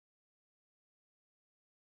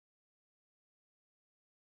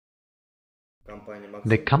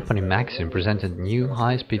The company MAXIM presented new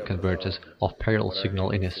high-speed converters of parallel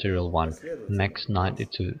signal in a serial one,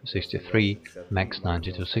 MAX9263,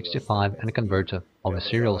 MAX9265, and a converter of a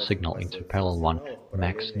serial signal into parallel one,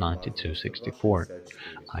 MAX9264.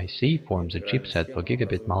 IC forms a chipset for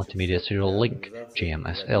gigabit multimedia serial link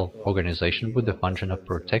 (GMSL) organization with the function of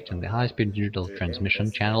protecting the high-speed digital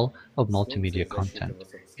transmission channel of multimedia content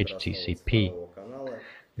 (HDCP).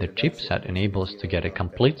 The chipset enables to get a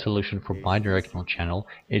complete solution for bidirectional channel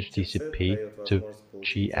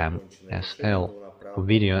HDCP-GMSL for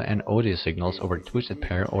video and audio signals over twisted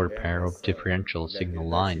pair or a pair of differential signal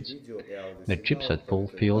lines. The chipset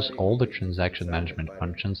fulfills all the transaction management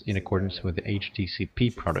functions in accordance with the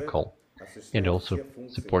HDCP protocol. It also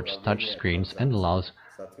supports touch screens and allows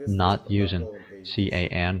not using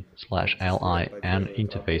CAN/LIN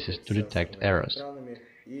interfaces to detect errors.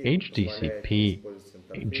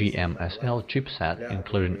 HDCP-GMSL chipset,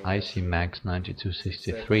 including IC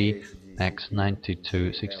MAX9263,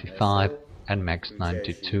 MAX9265, and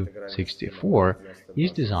MAX9264,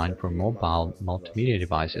 is designed for mobile multimedia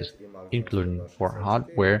devices, including for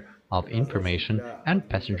hardware of information and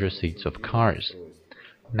passenger seats of cars.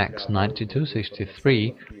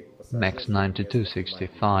 MAX9263,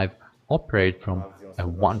 MAX9265 operate from a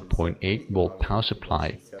 1.8-volt power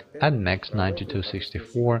supply, and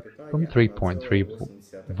MAX9264 from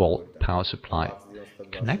 3.3-volt power supply.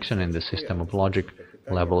 Connection in the system of logic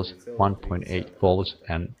levels 1.8 volts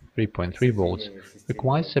and 3.3 volts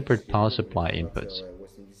requires separate power supply inputs.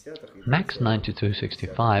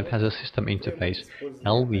 MAX9265 has a system interface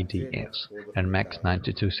LVDS, and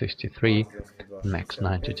MAX9263 and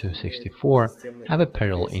MAX9264 have a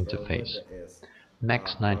parallel interface.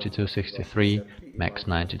 MAX9263,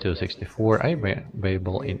 MAX9264 are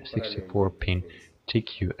available in 64-pin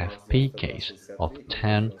TQFP case of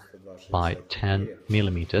 10 by 10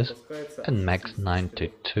 mm, and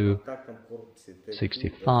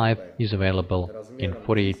MAX9265 is available in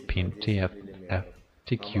 48-pin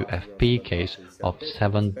TQFP case of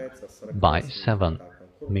 7 by 7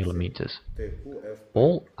 mm.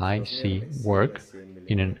 All IC work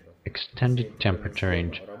in an extended temperature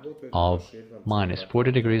range of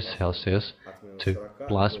 -40 degrees Celsius to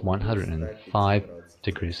 +105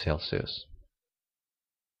 degrees Celsius.